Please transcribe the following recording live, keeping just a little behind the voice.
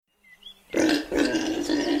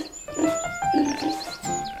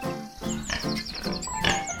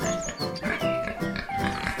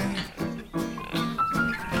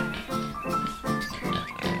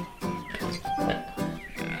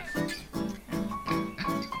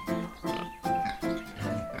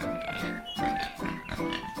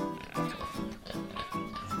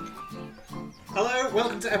Hello,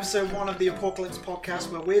 welcome to episode 1 of the Apocalypse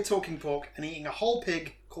Podcast, where we're talking pork and eating a whole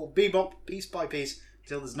pig called Bebop, piece by piece,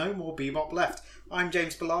 until there's no more Bebop left. I'm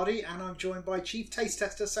James Bellardi, and I'm joined by Chief Taste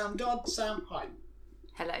Tester Sam Dodd. Sam, hi.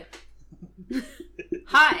 Hello.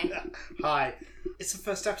 Hi. Hi. It's the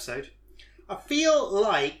first episode. I feel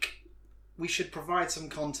like we should provide some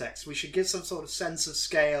context. We should give some sort of sense of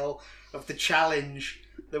scale of the challenge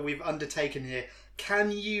that we've undertaken here. Can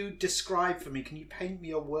you describe for me, can you paint me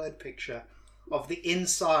a word picture of the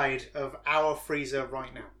inside of our freezer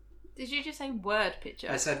right now? Did you just say word picture?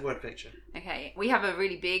 I said word picture. Okay, we have a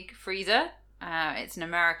really big freezer. It's an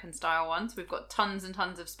American style one, so we've got tons and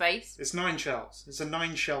tons of space. It's 9 shelves. It's a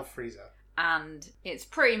 9-shelf freezer. And it's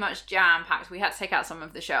pretty much jam-packed. We had to take out some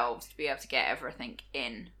of the shelves to be able to get everything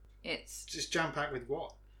in. It's just jam-packed with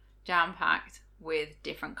what? Jam-packed with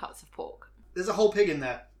different cuts of pork. There's a whole pig in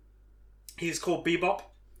there. He's called Bebop.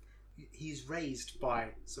 He's raised by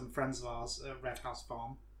some friends of ours at Red House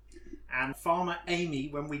Farm. And Farmer Amy,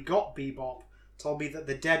 when we got Bebop, told me that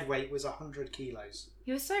the dead weight was 100 kilos.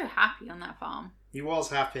 He was so happy on that farm. He was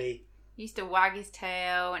happy. He used to wag his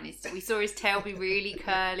tail, and we saw his tail be really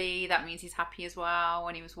curly. That means he's happy as well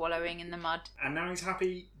when he was wallowing in the mud. And now he's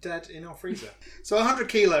happy dead in our freezer. So 100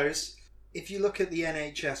 kilos, if you look at the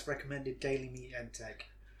NHS recommended daily meat intake.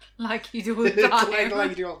 Like you do all the time. like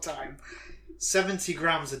you do all the time. 70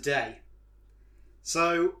 grams a day.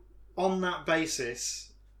 So, on that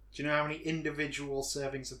basis, do you know how many individual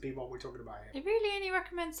servings of Bebop we're talking about here? They really only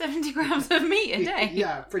recommend 70 grams of meat a day?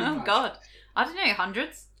 Yeah, pretty much. Oh, God. I don't know,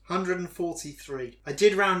 hundreds? 143. I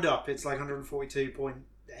did round up. It's like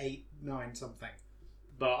 142.89 something.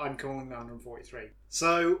 But I'm calling that 143.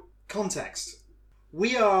 So, context.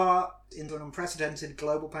 We are in an unprecedented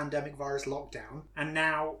global pandemic virus lockdown, and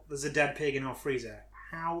now there's a dead pig in our freezer.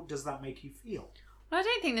 How does that make you feel? Well, I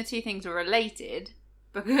don't think the two things were related,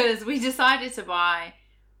 because we decided to buy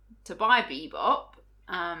Bebop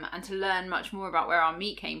and to learn much more about where our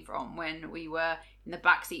meat came from when we were in the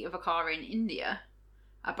backseat of a car in India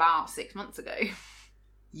about 6 months ago.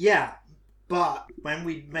 Yeah, but when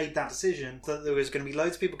we made that decision, that there was going to be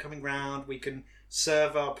loads of people coming round, we can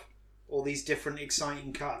serve up all these different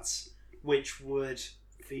exciting cuts, which would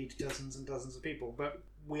feed dozens and dozens of people. But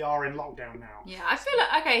we are in lockdown now. Yeah, I feel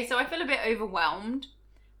a bit overwhelmed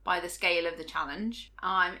by the scale of the challenge.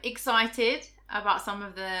 I'm excited about some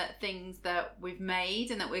of the things that we've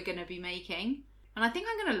made and that we're going to be making. And I think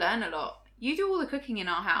I'm going to learn a lot. You do all the cooking in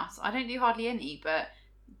our house. I don't do hardly any, but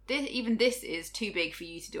this is too big for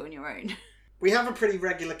you to do on your own. We have a pretty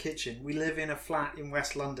regular kitchen. We live in a flat in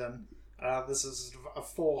West London. This is a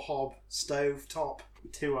 4-hob stove top,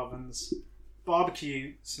 2 ovens.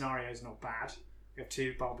 Barbecue scenario is not bad. We have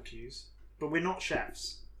 2 barbecues. But we're not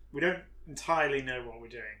chefs. We don't entirely know what we're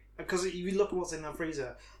doing. Because if you look at what's in our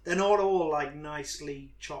freezer, they're not all like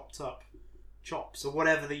nicely chopped up chops or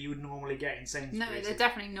whatever that you would normally get in Sainsbury's. No, they're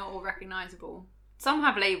definitely not all recognisable. Some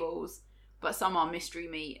have labels, but some are mystery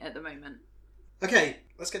meat at the moment. Okay,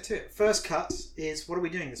 let's get to it. First cut is, what are we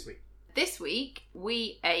doing this week? This week,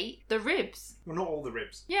 we ate the ribs. Well, not all the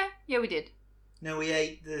ribs. Yeah, we did. No, we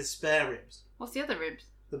ate the spare ribs. What's the other ribs?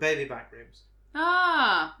 The baby back ribs.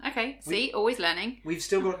 Ah, okay. See, always learning. We've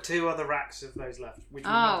still got 2 other racks of those left, which we've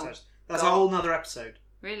not touched. That's God. a whole nother episode.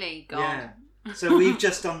 Really? God. Yeah. So we've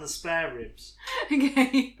just done the spare ribs.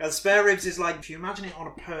 Okay. The spare ribs is like, if you imagine it on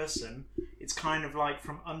a person, it's kind of like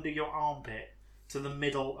from under your armpit to the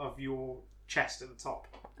middle of your chest at the top.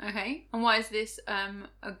 Okay. And why is this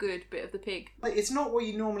a good bit of the pig? It's not what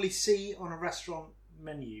you normally see on a restaurant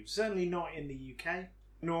menu. Certainly not in the UK.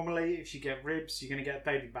 Normally, if you get ribs, you're going to get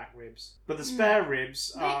baby back ribs. But the spare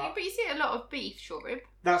ribs are... But you see a lot of beef short rib.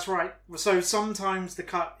 That's right. So sometimes the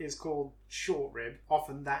cut is called short rib.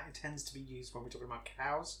 Often that tends to be used when we're talking about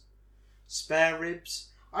cows. Spare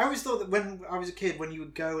ribs. I always thought that when I was a kid, when you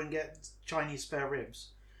would go and get Chinese spare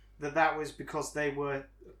ribs, that was because they were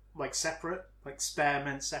like separate. Like spare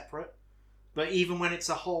meant separate. But even when it's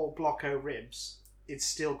a whole block of ribs, it's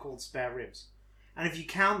still called spare ribs. And if you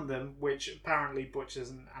count them, which apparently butchers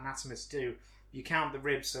and anatomists do, you count the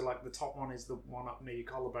ribs, so like the top one is the one up near your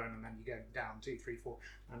collarbone, and then you go down 2, 3, 4,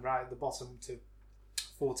 and right at the bottom to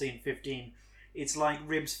 14, 15. It's like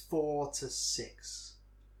ribs 4 to 6.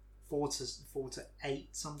 4 to 8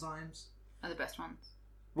 sometimes. Are the best ones.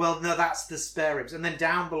 Well, no, that's the spare ribs. And then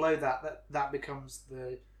down below that becomes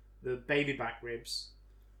the baby back ribs.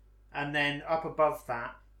 And then up above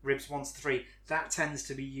that, ribs 1 to 3. That tends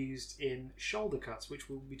to be used in shoulder cuts, which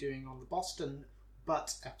we'll be doing on the Boston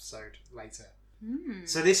butt episode later.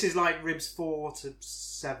 So this is like ribs 4 to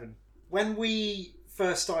 7. When we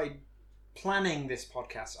first started planning this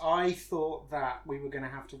podcast, I thought that we were going to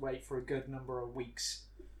have to wait for a good number of weeks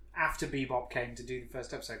after Bebop came to do the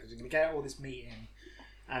first episode, because we're going to get all this meat in,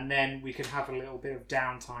 and then we could have a little bit of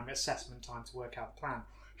downtime, assessment time to work out the plan.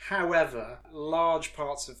 However, large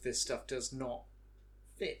parts of this stuff does not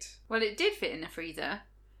fit. Well, it did fit in the freezer,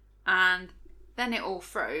 and then it all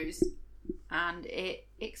froze, and it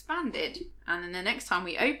expanded. And then the next time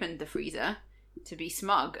we opened the freezer to be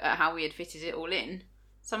smug at how we had fitted it all in,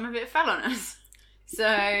 some of it fell on us.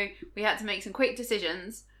 So we had to make some quick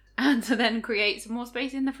decisions and to then create some more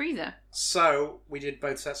space in the freezer. So we did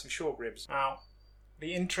both sets of short ribs. Now,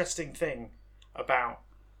 the interesting thing about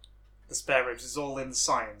the spare ribs is all in the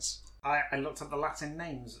science. I looked up the Latin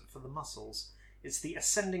names for the muscles. It's the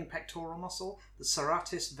ascending pectoral muscle, the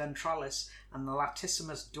serratus ventralis, and the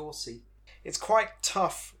latissimus dorsi. It's quite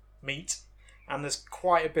tough meat, and there's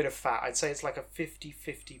quite a bit of fat. I'd say it's like a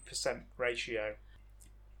 50-50% ratio.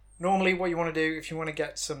 Normally what you want to do if you want to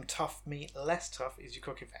get some tough meat less tough is you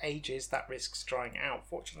cook it for ages. That risks drying out.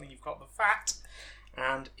 Fortunately, you've got the fat,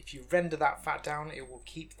 and if you render that fat down, it will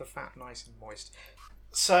keep the fat nice and moist.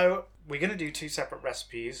 So we're going to do 2 separate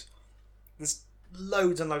recipes. There's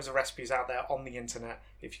loads and loads of recipes out there on the internet.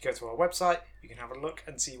 If you go to our website, you can have a look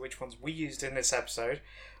and see which ones we used in this episode.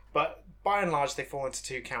 But by and large, they fall into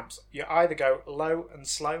 2 camps. You either go low and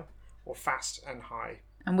slow or fast and high.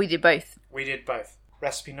 And we did both. We did both.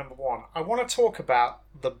 Recipe number 1. I want to talk about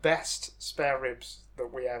the best spare ribs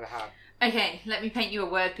that we ever had. Okay, let me paint you a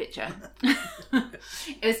word picture.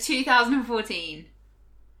 It was 2014.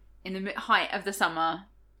 In the height of the summer.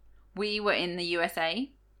 We were in the USA.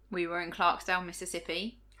 We were in Clarksdale,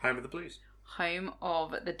 Mississippi. Home of the Blues. Home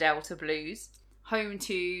of the Delta Blues. Home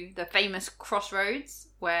to the famous Crossroads,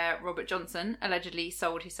 where Robert Johnson allegedly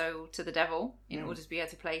sold his soul to the devil in order to be able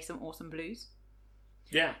to play some awesome blues.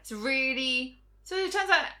 Yeah. So it turns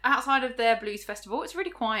out outside of their blues festival, it's a really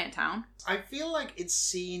quiet town. I feel like it's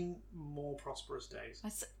seen more prosperous days.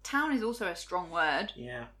 Town is also a strong word.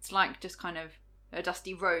 Yeah. It's like just kind of a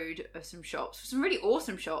dusty road of some shops. Some really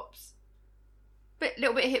awesome shops.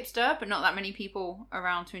 Little bit hipster, but not that many people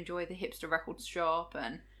around to enjoy the hipster record shop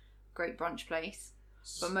and great brunch place.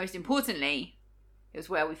 But most importantly, it was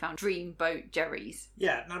where we found Dreamboat Jerry's.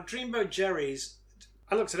 Yeah, now Dreamboat Jerry's,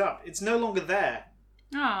 I looked it up. It's no longer there.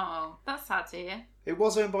 Oh, that's sad to hear. It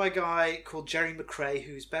was owned by a guy called Jerry McRae,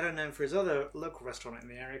 who's better known for his other local restaurant in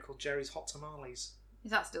the area called Jerry's Hot Tamales.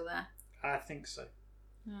 Is that still there? I think so.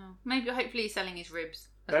 Oh, hopefully he's selling his ribs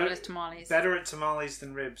as well as tamales. Better at tamales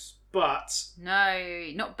than ribs, but...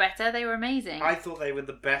 No, not better. They were amazing. I thought they were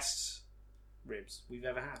the best ribs we've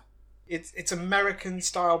ever had. It's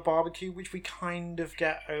American-style barbecue, which we kind of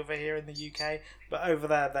get over here in the UK, but over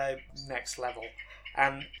there they're next level.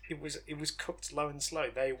 And it was cooked low and slow.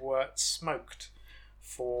 They were smoked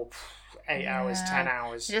for 8 hours, 10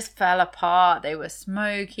 hours. They just fell apart. They were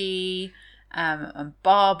smoky and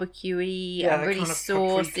barbecuey and really kind of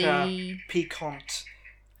saucy. Piquant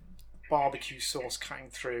barbecue sauce cutting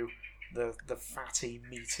through the fatty,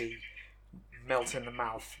 meaty, melt in the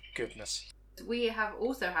mouth goodness. We have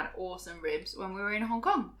also had awesome ribs when we were in Hong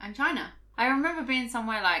Kong and China. I remember being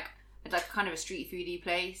somewhere like kind of a street foodie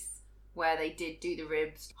place where they did do the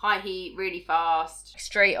ribs. High heat, really fast.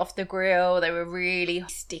 Straight off the grill. They were really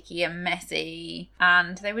sticky and messy.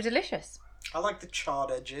 And they were delicious. I like the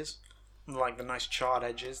charred edges. I like the nice charred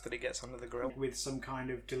edges that it gets under the grill. With some kind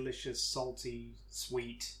of delicious, salty,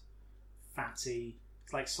 sweet, fatty...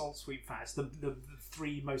 It's like salt, sweet, fat. It's the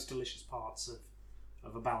 3 most delicious parts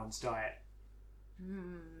of a balanced diet.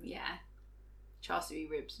 Yeah. Char siu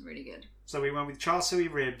ribs, really good. So we went with char siu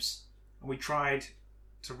ribs and we tried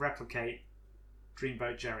to replicate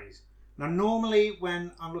Dreamboat Jerry's. Now normally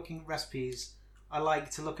when I'm looking at recipes, I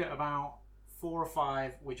like to look at about 4 or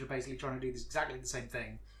 5 which are basically trying to do exactly the same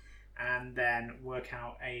thing, and then work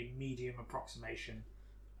out a medium approximation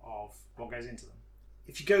of what goes into them.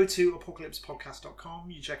 If you go to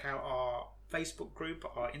apocalypsepodcast.com, you check out our Facebook group,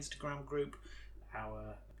 our Instagram group,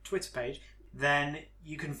 our Twitter page, then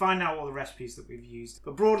you can find out all the recipes that we've used.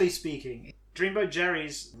 But broadly speaking, Dreamboat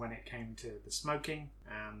Jerry's, when it came to the smoking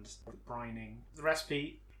and the brining, the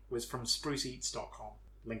recipe was from spruceeats.com.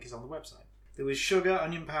 Link is on the website. There was sugar,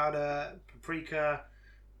 onion powder, paprika,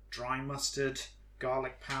 dry mustard,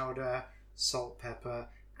 garlic powder, salt, pepper,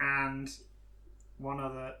 and one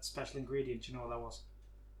other special ingredient. Do you know what that was?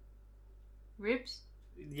 Ribs?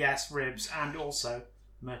 Yes, ribs, and also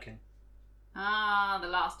merkin. Ah, the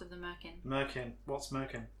last of the merkin. Merkin. What's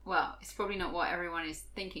merkin? Well, it's probably not what everyone is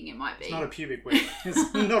thinking it might be. It's not a pubic wig.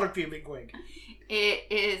 It's not a pubic wig. It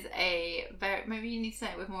is a very... Maybe you need to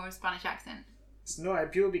say it with more of a Spanish accent. It's not a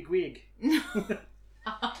pubic wig.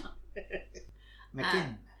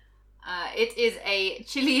 McKinn. It is a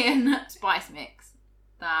Chilean spice mix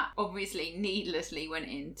that obviously needlessly went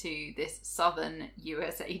into this southern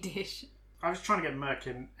USA dish. I was trying to get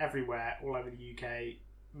Merkin everywhere, all over the UK,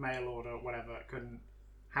 mail order, whatever. Couldn't.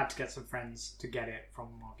 Had to get some friends to get it from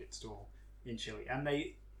a market stall in Chile. And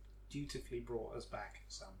they dutifully brought us back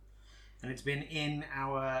some. And it's been in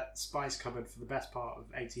our spice cupboard for the best part of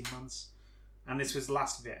 18 months. And this was the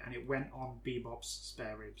last of it. And it went on Bebop's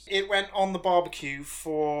spare ribs. It went on the barbecue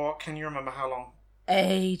for, can you remember how long?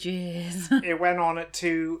 Ages. It went on at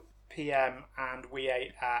 2 p.m. and we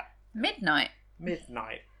ate at Midnight.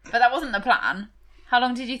 midnight. But that wasn't the plan. How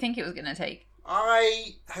long did you think it was going to take?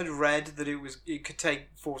 I had read that it could take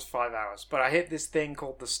 4 to 5 hours, but I hit this thing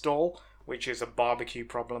called the stall, which is a barbecue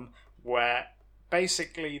problem, where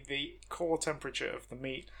basically the core temperature of the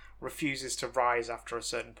meat refuses to rise after a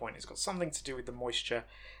certain point. It's got something to do with the moisture,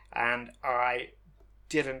 and I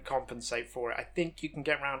didn't compensate for it. I think you can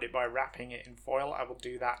get around it by wrapping it in foil. I will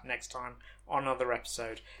do that next time on another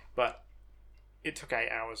episode, but it took 8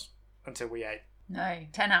 hours until we ate. No,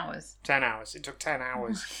 10 hours. 10 hours. It took 10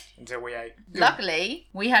 hours until we ate. Luckily,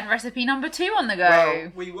 we had recipe number 2 on the go.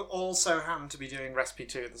 Well, we were also happened to be doing recipe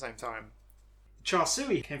 2 at the same time. Char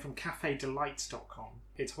Siu came from cafedelights.com.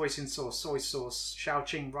 It's hoisin sauce, soy sauce,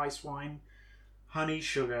 Shaoqing rice wine, honey,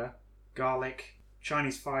 sugar, garlic,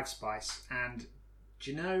 Chinese 5-spice, and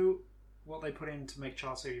do you know what they put in to make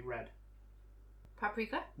char siu red?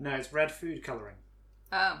 Paprika? No, it's red food colouring.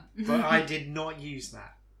 Oh. But I did not use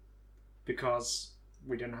that because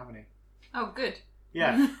we didn't have any. Oh, good.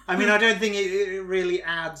 Yeah. I mean, I don't think it really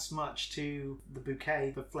adds much to the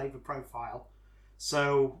bouquet, the flavour profile.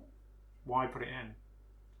 So why put it in?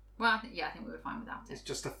 Well, I think we were fine without it. It's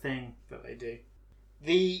just a thing that they do.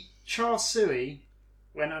 The char siu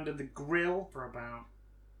went under the grill for about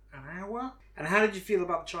an hour. And how did you feel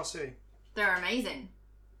about the char siu? They're amazing.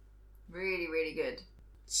 Really, really good.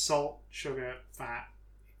 Salt, sugar, fat.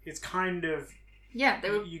 It's kind of... Yeah,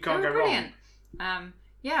 you can't go brilliant. wrong.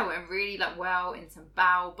 Yeah, went really well in some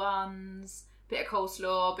bao buns, bit of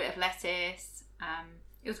coleslaw, bit of lettuce.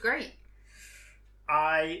 It was great.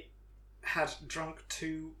 I had drunk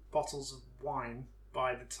 2 bottles of wine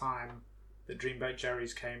by the time the Dreamboat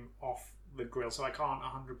Jerry's came off the grill, so I can't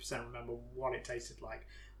 100% remember what it tasted like.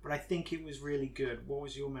 But I think it was really good. What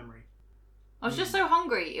was your memory? I was just so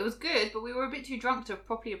hungry. It was good, but we were a bit too drunk to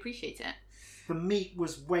properly appreciate it. The meat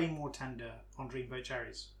was way more tender on Dreamboat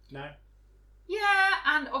Jerry's. No? Yeah,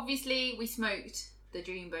 and obviously we smoked the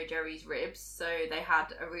Dreamboat Jerry's ribs, so they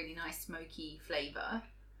had a really nice smoky flavour.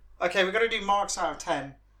 Okay, we've got to do marks out of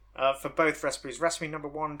 10 for both recipes. Recipe number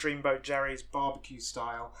 1, Dreamboat Jerry's barbecue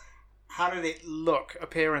style. How did it look,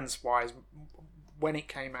 appearance-wise, when it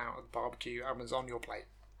came out of the barbecue and was on your plate?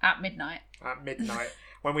 At midnight. At midnight,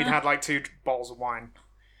 when we'd had like 2 bottles of wine.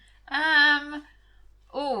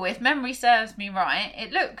 If memory serves me right,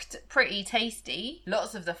 it looked pretty tasty.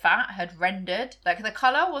 Lots of the fat had rendered. Like, the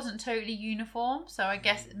colour wasn't totally uniform, so I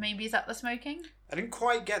guess maybe is that the smoking? I didn't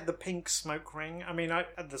quite get the pink smoke ring. I mean,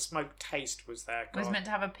 the smoke taste was there. It was meant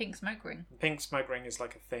to have a pink smoke ring. Pink smoke ring is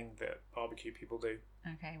like a thing that barbecue people do.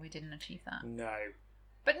 Okay, we didn't achieve that. No.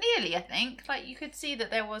 But nearly, I think. Like, you could see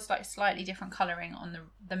that there was like slightly different colouring on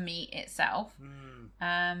the meat itself.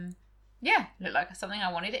 Yeah, looked like something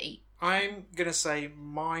I wanted to eat. I'm going to say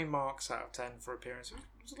my marks out of 10 for appearance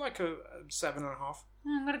was like a 7.5.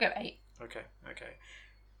 I'm going to go 8. Okay.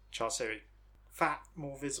 Char siu. Fat,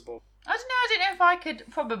 more visible. I don't know if I could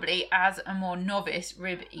probably, as a more novice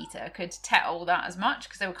rib eater, could tell that as much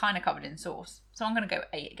because they were kind of covered in sauce. So I'm going to go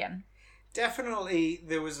 8 again. Definitely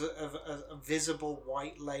there was a visible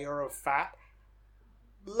white layer of fat.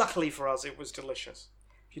 Luckily for us, it was delicious.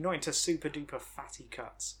 If you're not into super duper fatty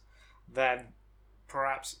cuts, then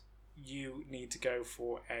perhaps you need to go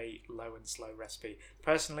for a low and slow recipe.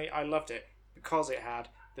 Personally, I loved it because it had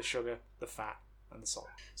the sugar, the fat, and the salt.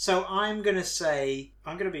 So I'm going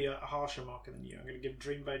to be a harsher marker than you. I'm going to give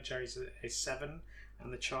Dreamboat Jerry's a 7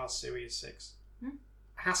 and the char siu a 6.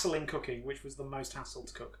 Hassle in cooking, which was the most hassle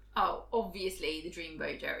to cook? Oh, obviously the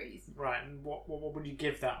Dreamboat Jerry's. Right, and what would you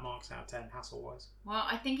give that marks out of 10, hassle-wise? Well,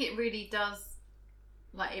 I think it really does,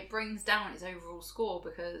 like, it brings down its overall score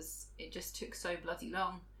because it just took so bloody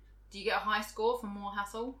long. Do you get a high score for more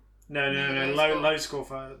hassle? No, low score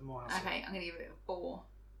for more hassle. Okay, I'm going to give it a 4.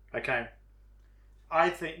 Okay. I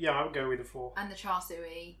think, I would go with a 4. And the char siu,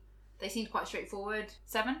 they seemed quite straightforward.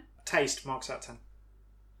 7? Taste marks out of 10.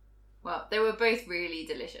 Well, they were both really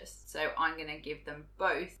delicious, so I'm going to give them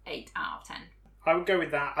both 8 out of 10. I would go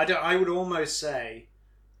with that. I would almost say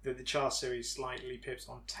that the char siu slightly pips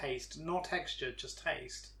on taste, not texture, just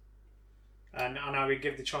taste. And I would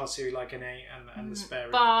give the char siu like an 8 and the spare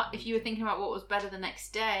rib. But if you were thinking about what was better the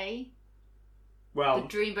next day, the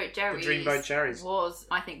Dreamboat Jerry's was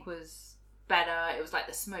better. It was like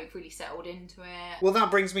the smoke really settled into it. Well,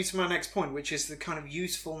 that brings me to my next point, which is the kind of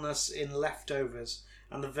usefulness in leftovers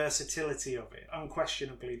and the versatility of it.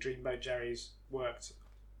 Unquestionably, Dreamboat Jerry's worked.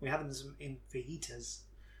 We had them in fajitas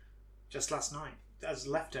just last night as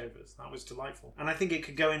leftovers. That was delightful. And I think it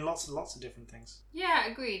could go in lots and lots of different things. Yeah,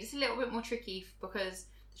 agreed. It's a little bit more tricky because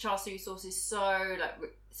the char siu sauce is so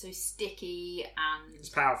sticky and it's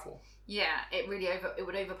powerful. Yeah, it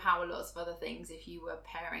would overpower lots of other things if you were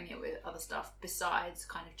pairing it with other stuff besides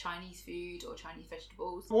kind of Chinese food or Chinese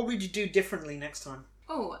vegetables. What would you do differently next time?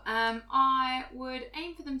 I would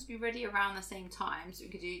aim for them to be ready around the same time so we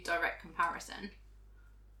could do direct comparison.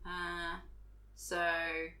 So,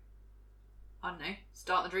 I don't know,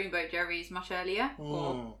 start the Dreamboat Jerry's much earlier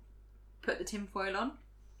or put the tinfoil on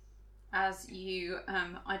as you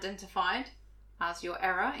identified as your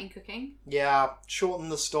error in cooking. Yeah, shorten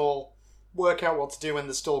the stall. Work out what to do when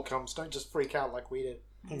the stall comes. Don't just freak out like we did.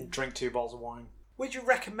 And drink 2 bottles of wine. Would you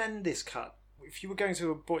recommend this cut? If you were going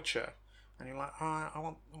to a butcher and you're like, I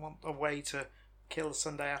want a way to kill a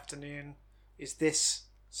Sunday afternoon, is this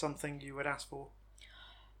something you would ask for?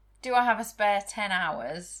 Do I have a spare 10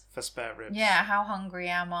 hours? For spare ribs? Yeah, how hungry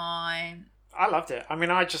am I? I loved it. I mean,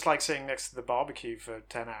 I just like sitting next to the barbecue for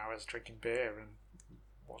 10 hours, drinking beer and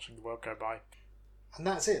watching the world go by. And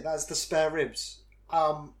that's it. That's the spare ribs.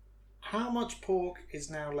 How much pork is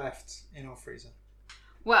now left in our freezer?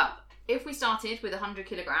 Well, if we started with 100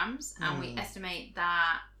 kilograms and we estimate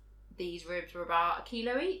that these ribs were about 1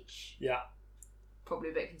 kilo each. Yeah. Probably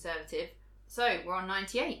a bit conservative. So we're on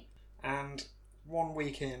 98. And 1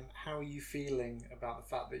 week in, how are you feeling about the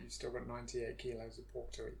fact that you've still got 98 kilos of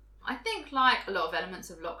pork to eat? I think, like a lot of elements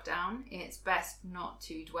of lockdown, it's best not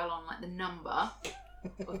to dwell on like the number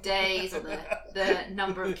of days or the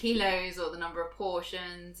number of kilos or the number of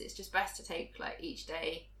portions. It's just best to take like each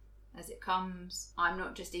day as it comes. I'm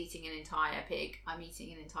not just eating an entire pig, I'm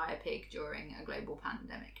eating an entire pig during a global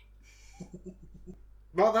pandemic.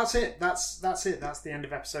 Well, that's it. That's it. That's the end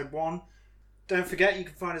of episode 1. Don't forget, you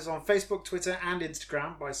can find us on Facebook, Twitter and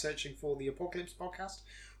Instagram by searching for The Apocalypse Podcast.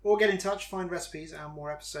 Or get in touch, find recipes and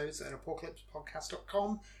more episodes at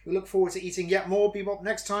apocalypsepodcast.com. We look forward to eating yet more Bebop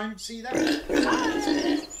next time. See you then.